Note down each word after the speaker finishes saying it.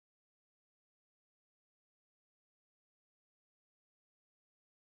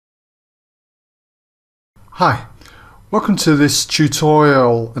Hi, welcome to this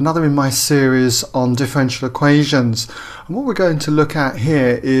tutorial, another in my series on differential equations. And what we're going to look at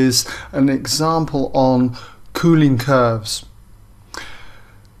here is an example on cooling curves.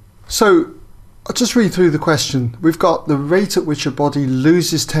 So I'll just read through the question. We've got the rate at which a body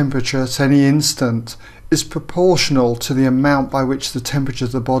loses temperature at any instant is proportional to the amount by which the temperature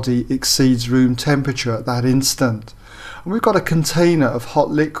of the body exceeds room temperature at that instant. And we've got a container of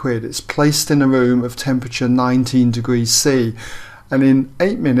hot liquid. It's placed in a room of temperature 19 degrees C, and in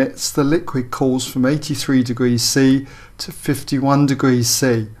 8 minutes the liquid cools from 83 degrees C to 51 degrees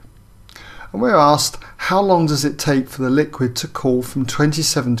C. And we're asked, how long does it take for the liquid to cool from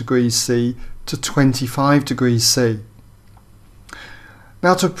 27 degrees C to 25 degrees C?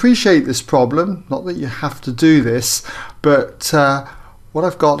 Now, to appreciate this problem, not that you have to do this, but what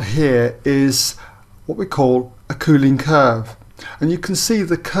I've got here is what we call a cooling curve. And you can see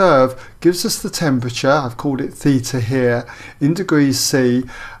the curve gives us the temperature, I've called it theta here, in degrees C,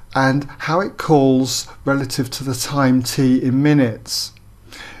 and how it cools relative to the time t in minutes.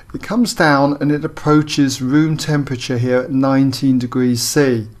 It comes down and it approaches room temperature here at 19 degrees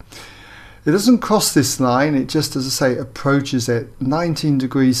C. It doesn't cross this line, it just, as I say, approaches it. 19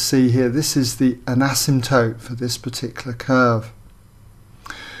 degrees C here, this is the asymptote for this particular curve.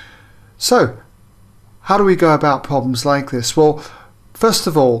 So, how do we go about problems like this? Well, first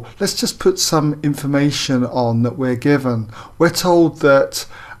of all, let's just put some information on that we're given. We're told that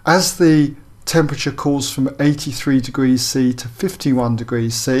as the temperature cools from 83 degrees C to 51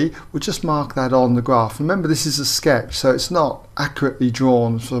 degrees C, we'll just mark that on the graph. Remember, this is a sketch, so it's not accurately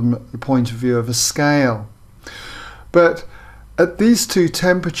drawn from the point of view of a scale. But at these two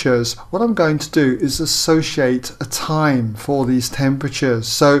temperatures, what I'm going to do is associate a time for these temperatures.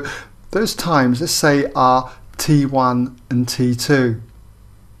 So those times, let's say, are T1 and T2.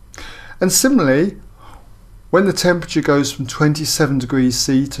 And similarly, when the temperature goes from 27 degrees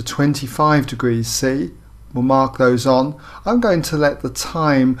C to 25 degrees C, we'll mark those on, I'm going to let the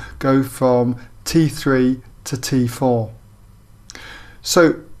time go from T3 to T4.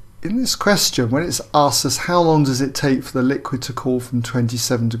 So in this question, when it's asked us how long does it take for the liquid to cool from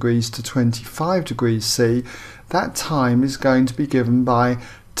 27 degrees to 25 degrees C, that time is going to be given by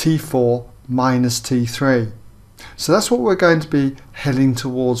T4 minus T3. So that's what we're going to be heading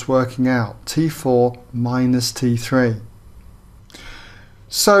towards working out, T4 minus T3.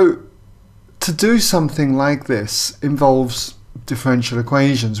 So to do something like this involves differential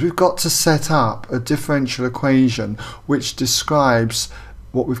equations. We've got to set up a differential equation which describes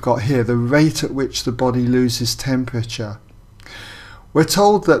what we've got here, the rate at which the body loses temperature. We're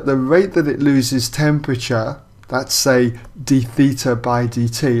told that the rate that it loses temperature, that's say d theta by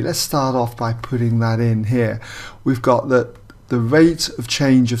dt. Let's start off by putting that in here. We've got that the rate of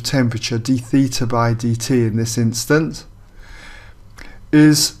change of temperature, d theta by dt in this instance,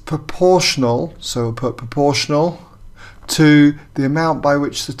 is proportional, so we'll put proportional, to the amount by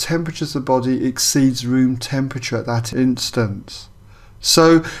which the temperature of the body exceeds room temperature at that instant.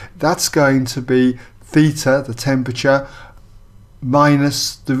 So that's going to be theta, the temperature,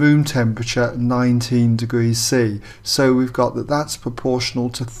 minus the room temperature, 19 degrees C. So we've got that that's proportional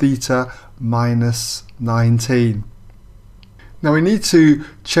to theta minus 19. Now we need to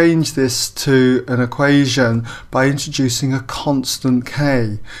change this to an equation by introducing a constant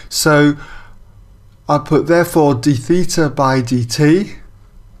k. So I put therefore d theta by dt,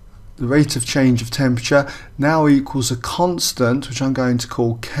 the rate of change of temperature, now equals a constant which I'm going to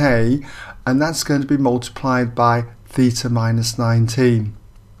call k, and that's going to be multiplied by theta minus 19.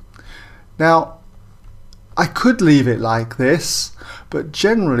 Now I could leave it like this, but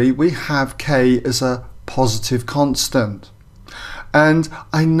generally we have k as a positive constant, and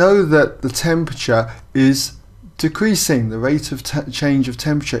I know that the temperature is decreasing, the rate of change of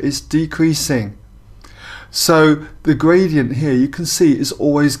temperature is decreasing. So the gradient here, you can see, is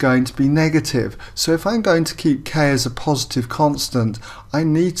always going to be negative. So if I'm going to keep k as a positive constant, I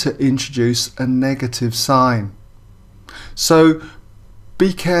need to introduce a negative sign. So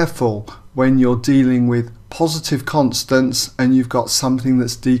be careful when you're dealing with positive constants and you've got something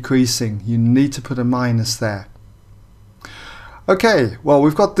that's decreasing. You need to put a minus there. Okay, well,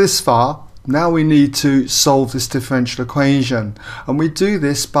 we've got this far. Now we need to solve this differential equation, and we do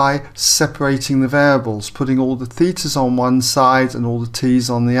this by separating the variables, putting all the thetas on one side and all the t's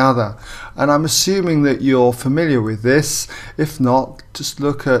on the other. And I'm assuming that you're familiar with this. If not, just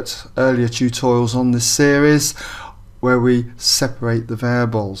look at earlier tutorials on this series where we separate the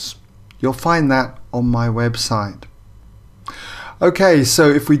variables. You'll find that on my website. Okay, so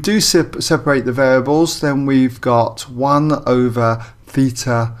if we do separate the variables, then we've got 1 over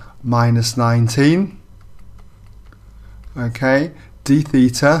theta minus 19. okay, d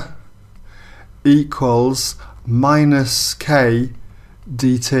theta equals minus k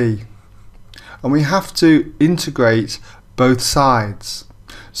dt. And we have to integrate both sides.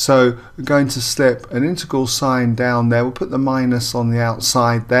 So we're going to slip an integral sign down there. We'll put the minus on the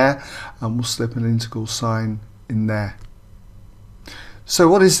outside there, and we'll slip an integral sign in there. So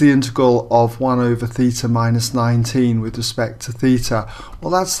what is the integral of 1 over theta minus 19 with respect to theta?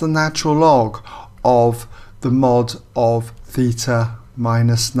 Well, that's the natural log of the mod of theta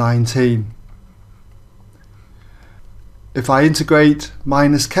minus 19. If I integrate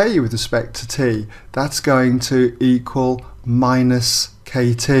minus k with respect to t, that's going to equal minus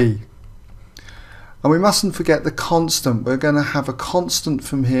kt. And we mustn't forget the constant. We're going to have a constant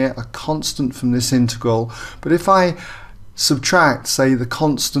from here, a constant from this integral. But if I subtract, say, the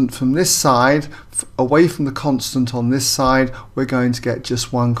constant from this side away from the constant on this side, we're going to get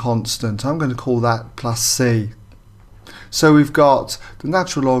just one constant. I'm going to call that plus c. So we've got the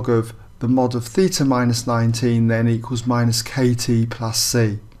natural log of the mod of theta minus 19 then equals minus kt plus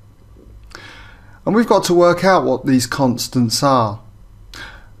c. And we've got to work out what these constants are.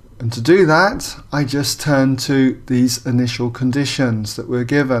 And to do that, I just turn to these initial conditions that we're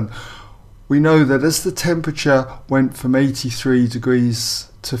given. We know that as the temperature went from 83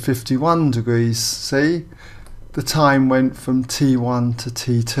 degrees to 51 degrees C, the time went from T1 to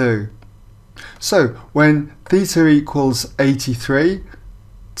T2. So when theta equals 83,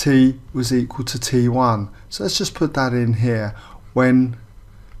 T was equal to T1. So let's just put that in here. When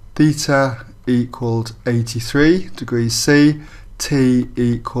theta equaled 83 degrees C, T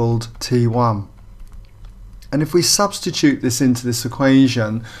equaled T1. And if we substitute this into this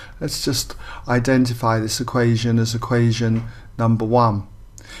equation, let's just identify this equation as equation number 1.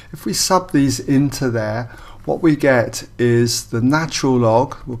 If we sub these into there, what we get is the natural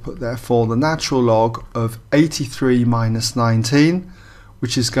log, we'll put therefore the natural log of 83 minus 19,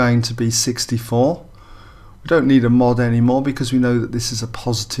 which is going to be 64. We don't need a mod anymore because we know that this is a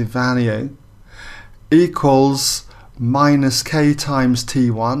positive value, equals minus k times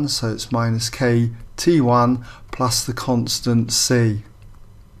t1, so it's minus k t1 plus the constant c.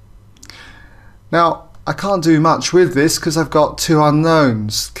 Now I can't do much with this because I've got two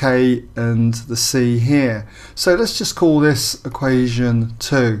unknowns, k and the c here. So let's just call this equation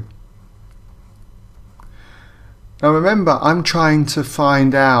 2. Now remember, I'm trying to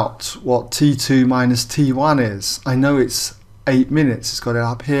find out what T2 minus T1 is. I know it's 8 minutes, it's got it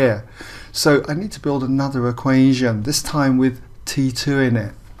up here. So I need to build another equation, this time with T2 in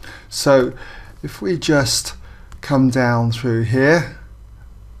it. So if we just come down through here,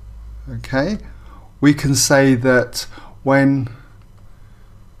 okay, we can say that when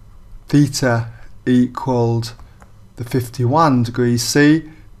theta equaled the 51 degrees C,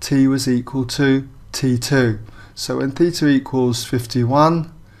 T was equal to T2. So when theta equals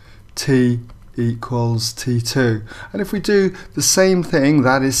 51, T equals T2. And if we do the same thing,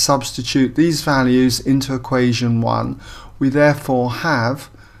 that is substitute these values into equation 1, we therefore have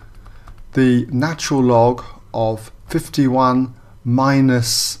the natural log of 51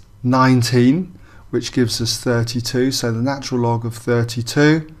 minus 19, which gives us 32. So the natural log of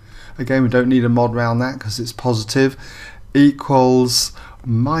 32, again we don't need a mod around that because it's positive, equals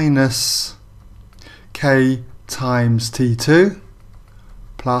minus k times T2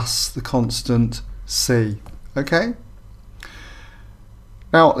 plus the constant c. Okay?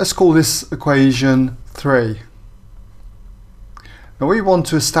 Now let's call this equation 3. Now we want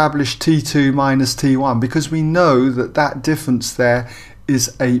to establish T2 minus T1 because we know that that difference there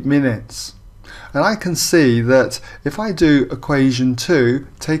is 8 minutes. And I can see that if I do equation 2,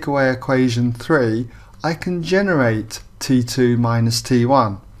 take away equation 3, I can generate T2 minus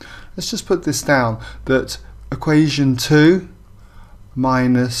T1. Let's just put this down, that equation 2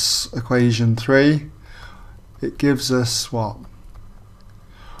 minus equation 3, it gives us what?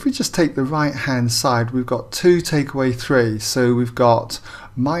 If we just take the right hand side, we've got 2 take away 3, so we've got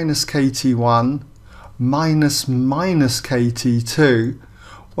minus kt1 minus kt2.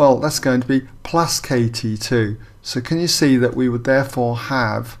 Well, that's going to be plus kt2. So can you see that we would therefore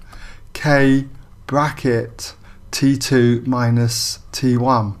have k bracket t2 minus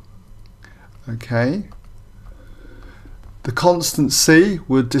t1. Okay. The constant c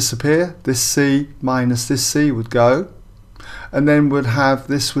would disappear, this c minus this c would go, and then would have,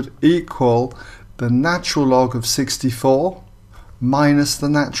 this would equal the natural log of 64 minus the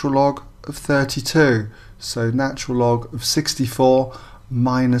natural log of 32. So natural log of 64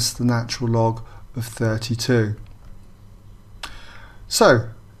 minus the natural log of 32. So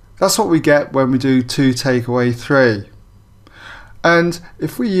that's what we get when we do 2 take away 3. And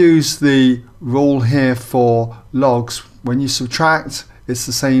if we use the rule here for logs, when you subtract, it's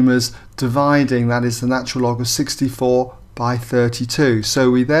the same as dividing, that is the natural log of 64 by 32. So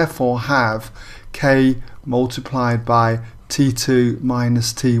we therefore have k multiplied by t2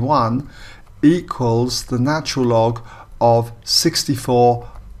 minus t1 equals the natural log of 64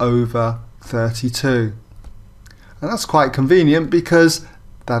 over 32. And that's quite convenient because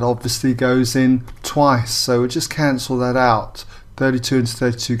that obviously goes in twice, so we'll just cancel that out. 32 into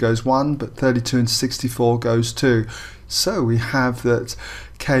 32 goes 1, but 32 into 64 goes 2. So we have that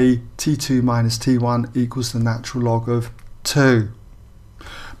k t2 minus t1 equals the natural log of 2.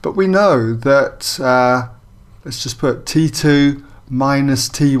 But we know that, let's just put t2 minus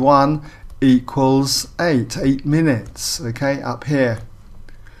t1 equals 8 minutes, okay, up here.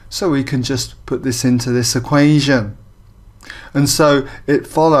 So we can just put this into this equation. And so it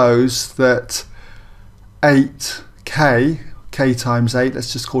follows that 8k, k times 8,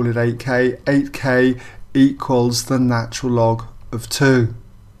 let's just call it 8k, 8k equals the natural log of 2.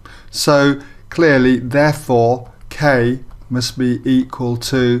 So clearly, therefore, k must be equal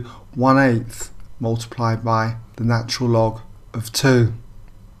to 1/8 multiplied by the natural log of 2.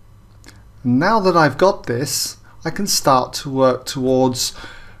 Now that I've got this, I can start to work towards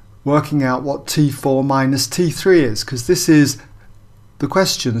working out what T4 minus T3 is, because this is the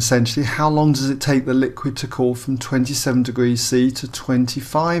question essentially: how long does it take the liquid to cool from 27 degrees C to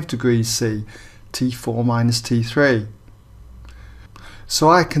 25 degrees C? T4 minus T3. So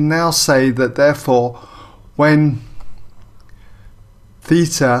I can now say that therefore when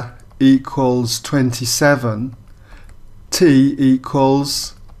theta equals 27, T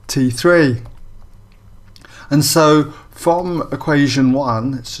equals T3. And so from equation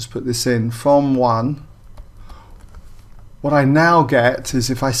 1, let's just put this in, from 1, what I now get is,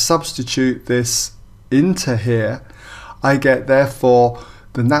 if I substitute this into here, I get therefore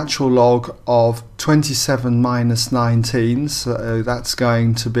the natural log of 27 minus 19, so that's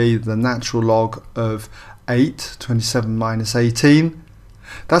going to be the natural log of 8, 27 minus 18.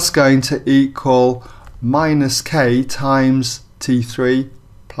 That's going to equal minus k times T3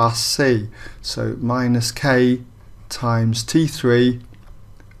 plus C. So minus k times T3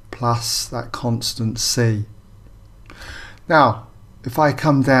 plus that constant C. Now, if I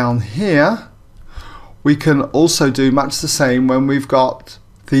come down here, we can also do much the same when we've got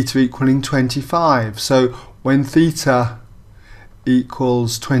theta equaling 25. So when theta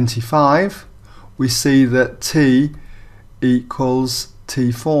equals 25, we see that T equals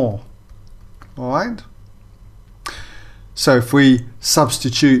T4. Alright? So if we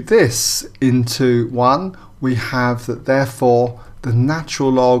substitute this into 1, we have that therefore the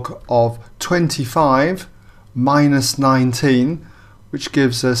natural log of 25 minus 19, which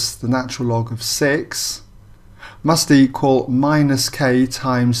gives us the natural log of 6, must equal minus k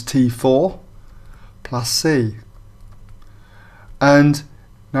times T4 plus C. And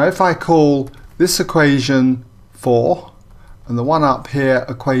now if I call this equation 4 and the one up here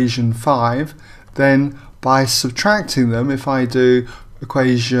equation 5, then by subtracting them, if I do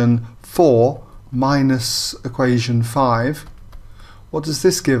equation 4 minus equation 5, what does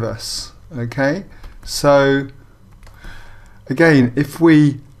this give us? Okay, so again, if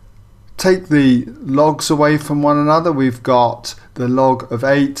we take the logs away from one another, we've got the log of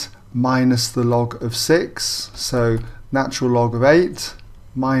 8 minus the log of 6, so natural log of 8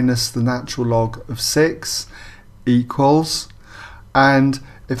 minus the natural log of 6 equals, and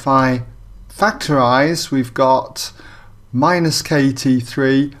if I factorize, we've got minus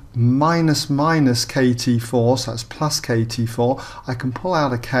kt3 minus kt4, so that's plus kt4. I can pull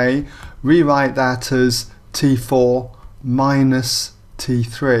out a k, rewrite that as t4 minus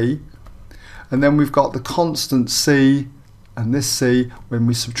t3, and then we've got the constant c and this c. When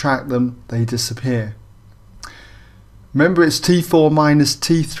we subtract them, they disappear. Remember, it's t4 minus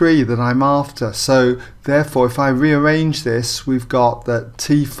t3 that I'm after, so therefore if I rearrange this, we've got that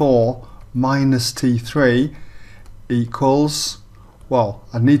t4 minus t3 equals, well,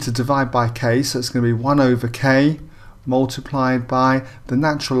 I need to divide by k, so it's going to be 1 over k multiplied by the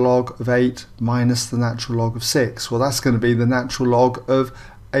natural log of 8 minus the natural log of 6. Well, that's going to be the natural log of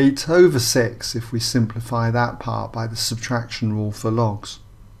 8 over 6 if we simplify that part by the subtraction rule for logs.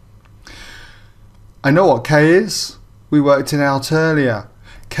 I know what k is. We worked it out earlier.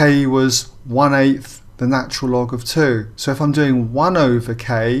 K was 1/8 the natural log of 2. So if I'm doing 1 over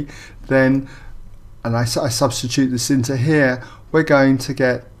k, then, and I substitute this into here, we're going to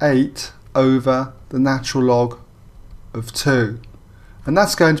get 8 over the natural log of 2. And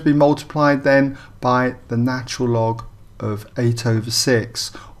that's going to be multiplied then by the natural log of 8 over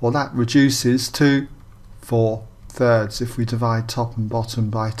 6. Or that reduces to 4/3 if we divide top and bottom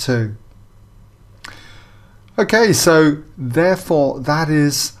by 2. Okay, so therefore that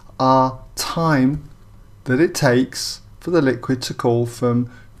is our time that it takes for the liquid to cool from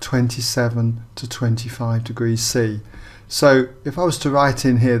 27 to 25 degrees C. So if I was to write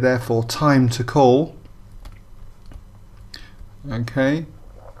in here, therefore, time to cool, okay,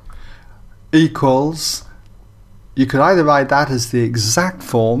 equals, you could either write that as the exact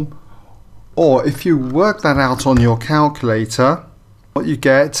form, or if you work that out on your calculator, what you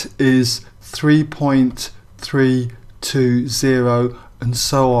get is 3.320 and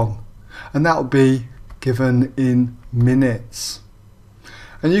so on. And that will be given in minutes.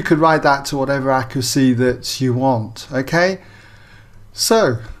 And you could write that to whatever accuracy that you want, okay?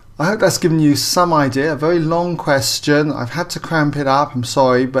 So, I hope that's given you some idea. A very long question. I've had to cramp it up, I'm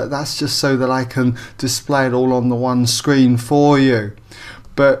sorry, but that's just so that I can display it all on the one screen for you.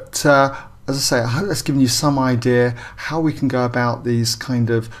 But as I say, I hope that's given you some idea how we can go about these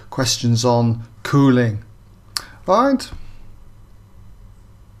kind of questions on cooling. All right?